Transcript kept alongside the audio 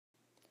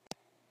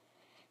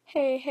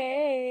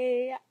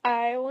Hey,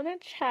 I want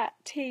to chat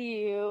to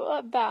you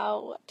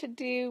about what to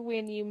do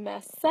when you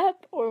mess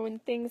up or when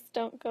things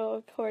don't go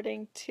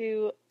according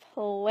to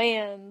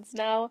plans.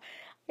 Now,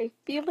 I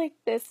feel like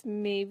this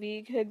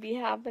maybe could be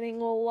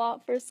happening a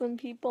lot for some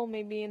people,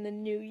 maybe in the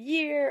new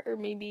year, or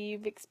maybe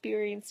you've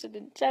experienced it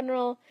in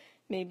general.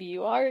 Maybe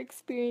you are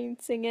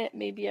experiencing it.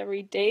 Maybe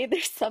every day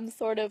there's some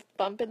sort of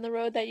bump in the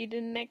road that you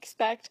didn't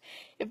expect.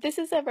 If this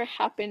has ever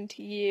happened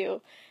to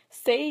you,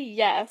 say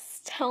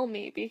yes, tell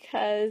me,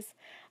 because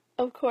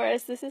of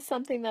course this is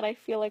something that I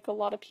feel like a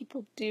lot of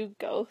people do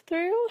go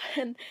through,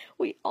 and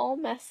we all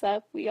mess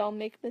up, we all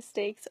make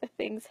mistakes, or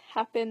things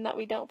happen that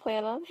we don't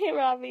plan on. Hey,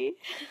 Robbie.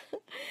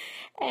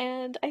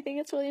 And I think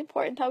it's really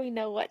important how we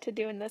know what to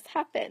do when this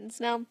happens.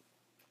 Now,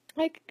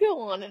 I could go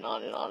on and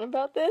on and on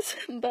about this,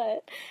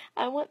 but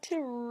I want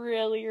to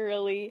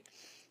really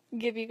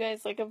give you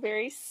guys like a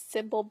very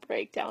simple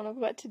breakdown of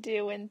what to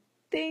do when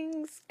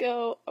things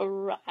go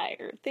awry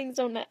or things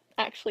don't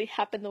actually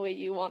happen the way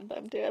you want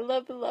them to. I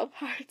love the love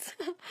hearts.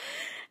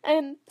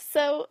 And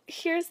so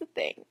here's the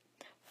thing.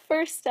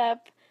 First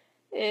step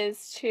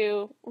is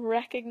to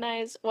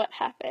recognize what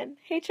happened.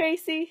 Hey,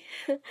 Tracy.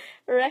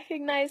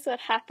 Recognize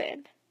what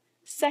happened.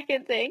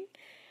 Second thing,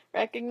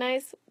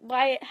 recognize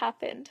why it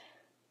happened.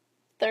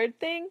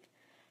 Third thing,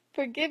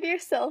 forgive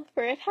yourself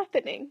for it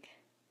happening.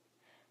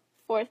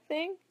 Fourth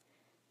thing,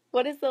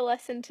 what is the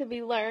lesson to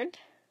be learned?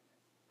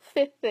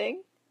 Fifth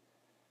thing,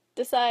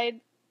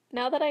 decide,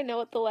 now that I know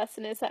what the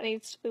lesson is that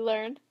needs to be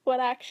learned, what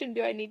action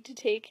do I need to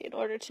take in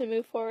order to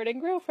move forward and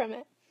grow from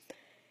it?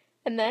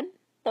 And then,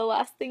 the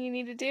last thing you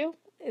need to do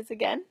is,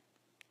 again,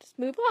 just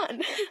move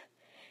on.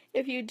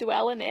 If you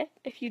dwell in it,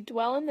 if you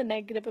dwell in the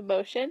negative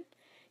emotion,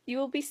 you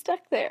will be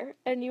stuck there,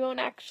 and you won't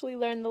actually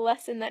learn the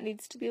lesson that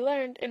needs to be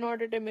learned in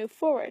order to move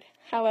forward.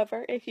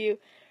 However, if you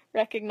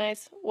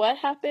recognize what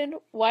happened,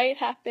 why it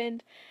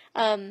happened,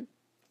 and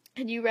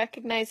you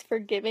recognize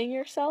forgiving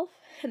yourself,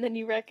 and then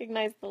you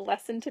recognize the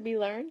lesson to be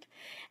learned,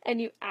 and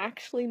you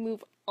actually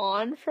move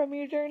on from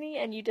your journey,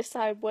 and you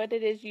decide what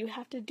it is you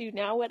have to do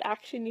now, what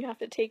action you have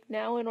to take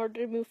now in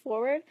order to move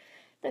forward,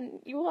 then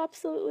you will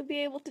absolutely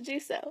be able to do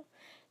so.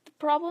 The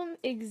problem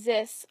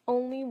exists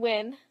only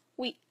when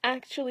we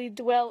actually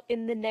dwell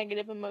in the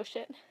negative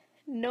emotion.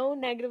 No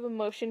negative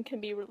emotion can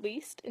be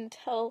released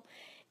until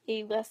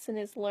a lesson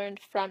is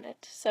learned from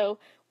it. So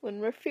when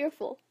we're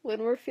fearful,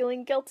 when we're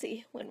feeling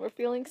guilty, when we're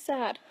feeling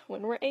sad,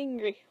 when we're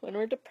angry, when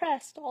we're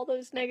depressed, all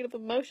those negative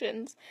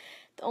emotions,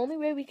 the only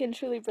way we can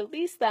truly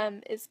release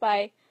them is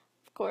by,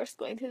 of course,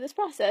 going through this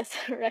process,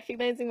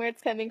 recognizing where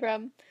it's coming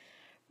from,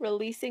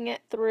 releasing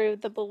it through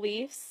the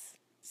beliefs,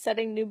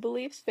 setting new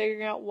beliefs,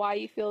 figuring out why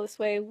you feel this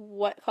way,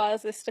 what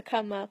caused this to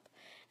come up,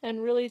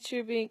 and really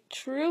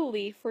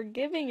truly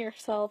forgiving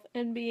yourself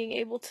and being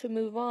able to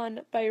move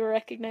on by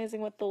recognizing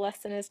what the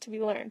lesson is to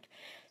be learned.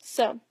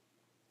 So,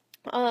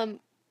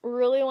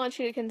 really want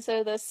you to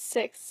consider the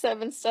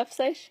 6-7 steps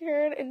I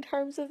shared in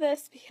terms of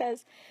this,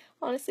 because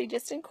honestly,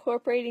 just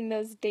incorporating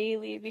those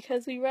daily,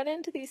 because we run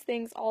into these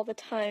things all the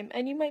time,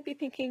 and you might be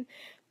thinking,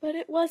 but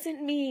it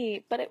wasn't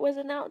me, but it was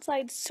an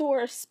outside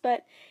source,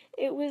 but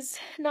it was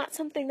not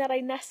something that I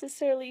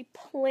necessarily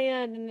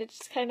planned, and it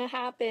just kind of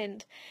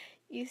happened.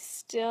 You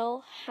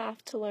still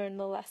have to learn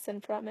the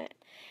lesson from it.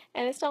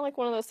 And it's not like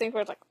one of those things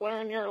where it's like,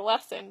 learn your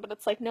lesson, but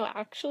it's like, no,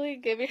 actually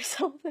give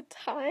yourself the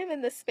time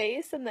and the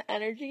space and the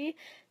energy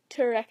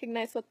to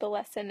recognize what the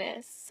lesson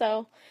is.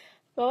 So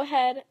go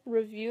ahead,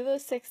 review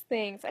those 6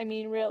 things. I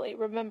mean, really,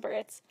 remember,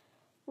 it's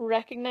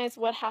recognize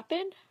what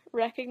happened,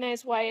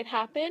 recognize why it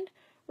happened,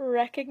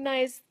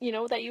 recognize,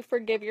 that you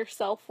forgive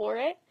yourself for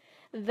it.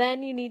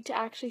 Then you need to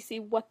actually see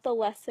what the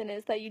lesson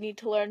is that you need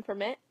to learn from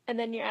it. And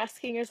then you're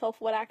asking yourself,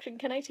 what action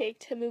can I take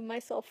to move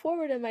myself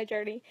forward in my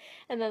journey?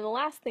 And then the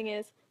last thing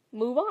is,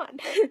 move on.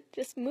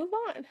 Just move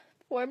on.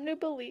 Form new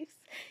beliefs.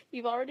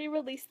 You've already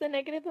released the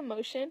negative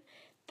emotion.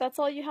 That's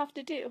all you have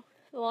to do.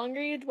 The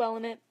longer you dwell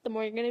in it, the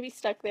more you're going to be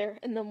stuck there,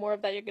 and the more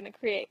of that you're going to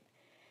create.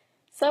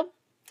 So,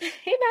 hey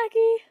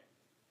Maggie!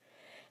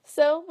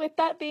 So, with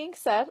that being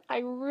said, I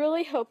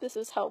really hope this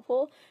is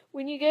helpful.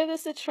 When you give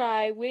this a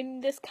try,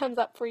 when this comes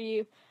up for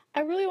you,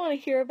 I really want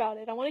to hear about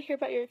it. I want to hear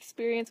about your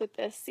experience with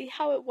this. See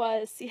how it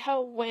was, see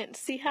how it went,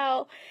 see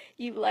how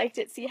you liked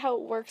it, see how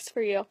it works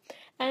for you.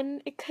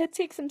 And it could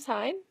take some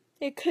time.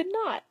 It could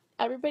not.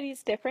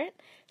 Everybody's different.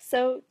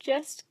 So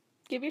just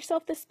give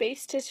yourself the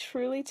space to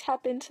truly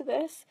tap into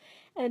this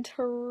and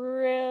to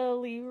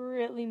really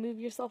move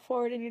yourself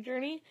forward in your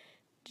journey,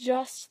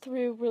 just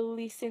through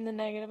releasing the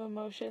negative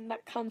emotion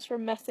that comes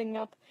from messing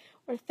up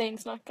or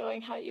things not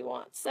going how you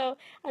want. So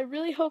I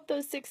really hope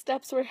those 6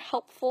 steps were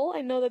helpful.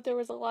 I know that there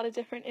was a lot of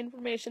different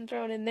information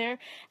thrown in there,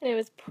 and it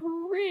was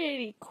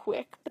pretty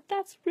quick, but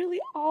that's really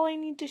all I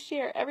need to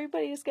share.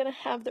 Everybody is going to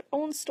have their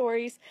own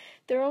stories,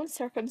 their own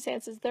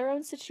circumstances, their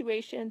own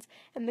situations,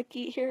 and the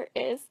key here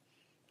is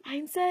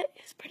mindset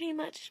is pretty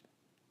much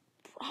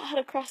broad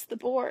across the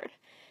board,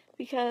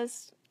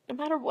 because no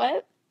matter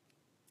what,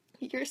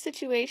 your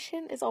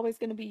situation is always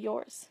going to be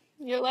yours.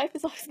 Your life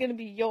is always going to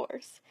be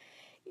yours.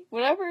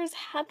 Whatever is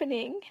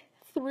happening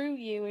through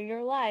you in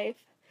your life,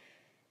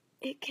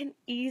 it can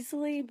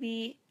easily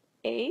be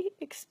A,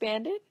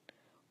 expanded,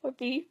 or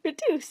B,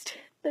 reduced.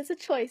 There's a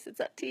choice, it's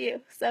up to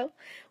you. So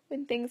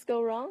when things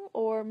go wrong,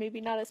 or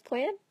maybe not as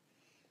planned,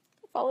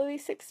 follow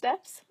these 6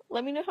 steps.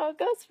 Let me know how it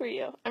goes for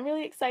you. I'm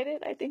really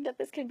excited. I think that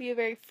this can be a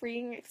very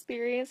freeing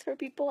experience for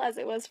people, as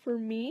it was for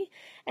me,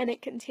 and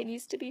it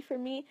continues to be for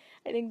me.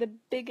 I think the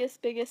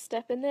biggest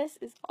step in this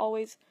is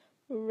always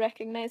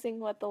recognizing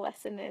what the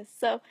lesson is.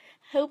 So,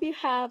 hope you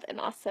have an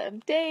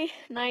awesome day,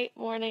 night,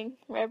 morning,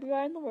 wherever you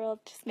are in the world.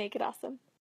 Just make it awesome.